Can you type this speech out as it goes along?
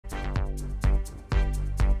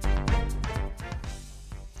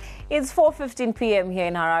It's 4:15 p.m. here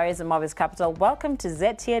in Harare, Zimbabwe's capital. Welcome to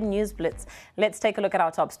ZTN News Blitz. Let's take a look at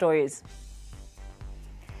our top stories.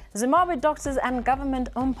 Zimbabwe doctors and government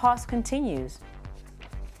impasse continues.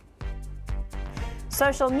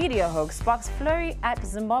 Social media hoax sparks flurry at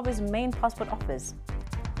Zimbabwe's main passport office.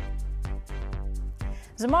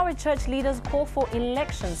 Zimbabwe church leaders call for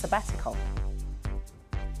election sabbatical.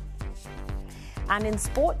 And in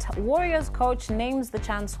sport, Warriors coach names the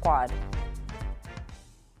Chan squad.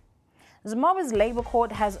 Zimbabwe's Labour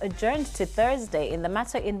Court has adjourned to Thursday in the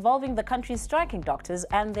matter involving the country's striking doctors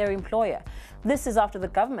and their employer. This is after the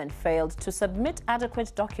government failed to submit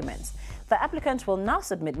adequate documents. The applicant will now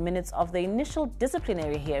submit minutes of the initial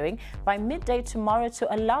disciplinary hearing by midday tomorrow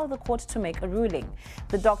to allow the court to make a ruling.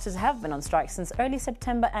 The doctors have been on strike since early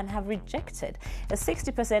September and have rejected a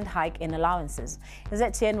 60% hike in allowances.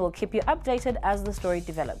 ZTN will keep you updated as the story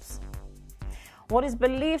develops. What is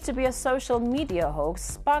believed to be a social media hoax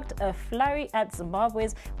sparked a flurry at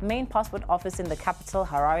Zimbabwe's main passport office in the capital,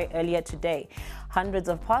 Harare, earlier today. Hundreds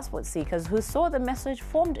of passport seekers who saw the message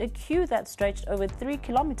formed a queue that stretched over 3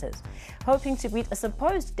 kilometers, hoping to beat a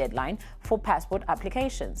supposed deadline for passport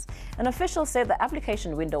applications. An official said the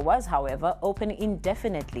application window was, however, open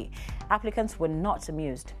indefinitely. Applicants were not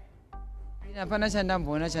amused.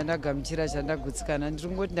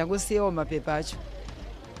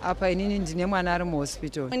 Apa inini ndine mwana ari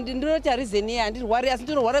muhospital ndinoti arizeni andirwari asi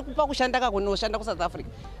ndinorwara kupa kushanda kakunoshanda ku South Africa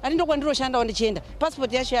andindokwa ndiroshanda ndichienda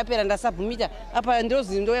passport yacho yapera ndasubmita apa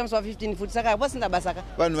ndozi ndoyamswa 15 futi saka pasina basaka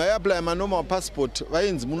vanhu vaiapply manoma passport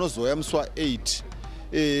vainzi munozoyamswa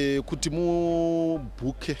 8 kuti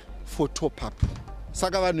mubhuke for top up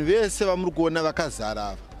saka vanhu vese vamuri kuona vakazara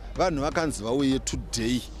ava vanhu vakanzi vauye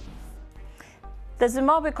today. The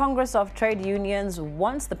Zimbabwe Congress of Trade Unions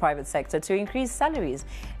wants the private sector to increase salaries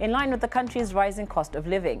in line with the country's rising cost of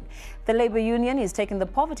living. The labor union is taking the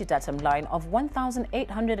poverty datum line of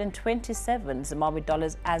 1,827 Zimbabwe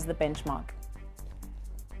dollars as the benchmark.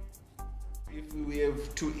 If we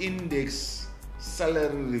have to index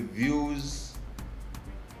salary reviews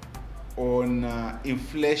on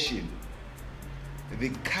inflation,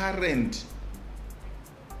 the current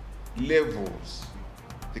levels,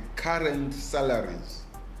 the current salaries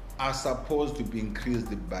are supposed to be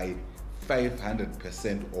increased by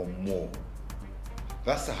 500% or more.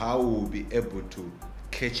 That's how we'll be able to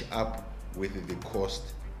catch up with the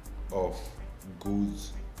cost of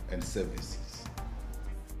goods and services.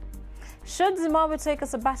 Should Zimbabwe take a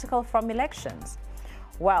sabbatical from elections?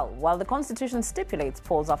 Well, while the constitution stipulates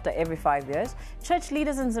polls after every 5 years, church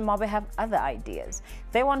leaders in Zimbabwe have other ideas.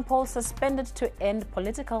 They want polls suspended to end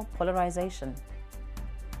political polarization.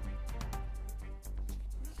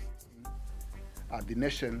 The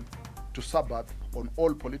nation to Sabbath on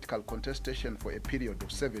all political contestation for a period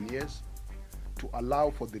of 7 years, to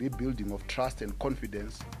allow for the rebuilding of trust and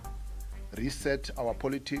confidence, reset our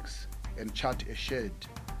politics, and chart a shared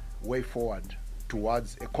way forward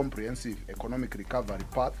towards a comprehensive economic recovery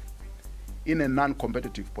path in a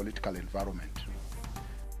non-competitive political environment.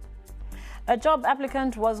 A job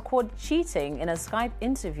applicant was caught cheating in a Skype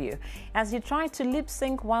interview as he tried to lip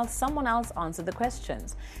sync while someone else answered the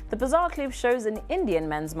questions. The bizarre clip shows an Indian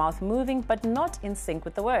man's mouth moving but not in sync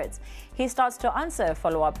with the words. He starts to answer a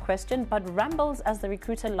follow-up question but rambles as the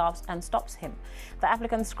recruiter laughs and stops him. The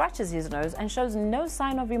applicant scratches his nose and shows no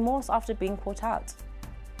sign of remorse after being caught out.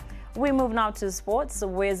 We move now to sports,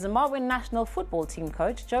 where Zimbabwe national football team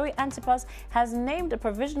coach Joey Antipas has named a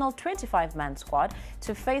provisional 25-man squad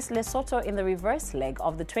to face Lesotho in the reverse leg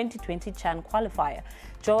of the 2020 Chan qualifier.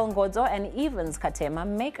 Joel Ngodzo and Evans Katema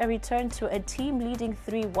make a return to a team leading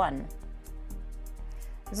 3-1.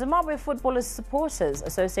 Zimbabwe Footballers Supporters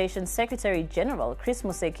Association Secretary General Chris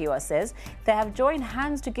Musekiwa says they have joined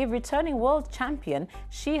hands to give returning world champion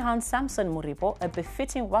Shihan Samson Muripo a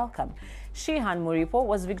befitting welcome. Shihan Muripo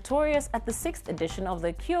was victorious at the 6th edition of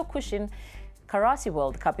the Kyokushin Karate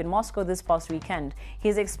World Cup in Moscow this past weekend. He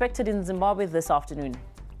is expected in Zimbabwe this afternoon.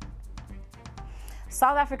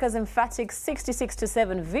 South Africa's emphatic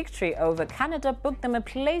 66-7 victory over Canada booked them a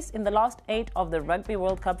place in the last 8 of the Rugby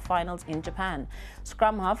World Cup finals in Japan.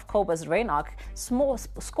 Scrum half Cobus Reinach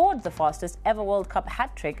scored the fastest ever World Cup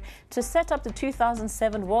hat-trick to set up the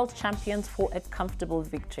 2007 world champions for a comfortable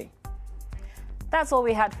victory. That's all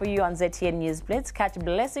we had for you on ZTN News Blitz. Catch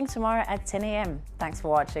Blessing tomorrow at 10 a.m. Thanks for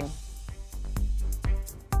watching.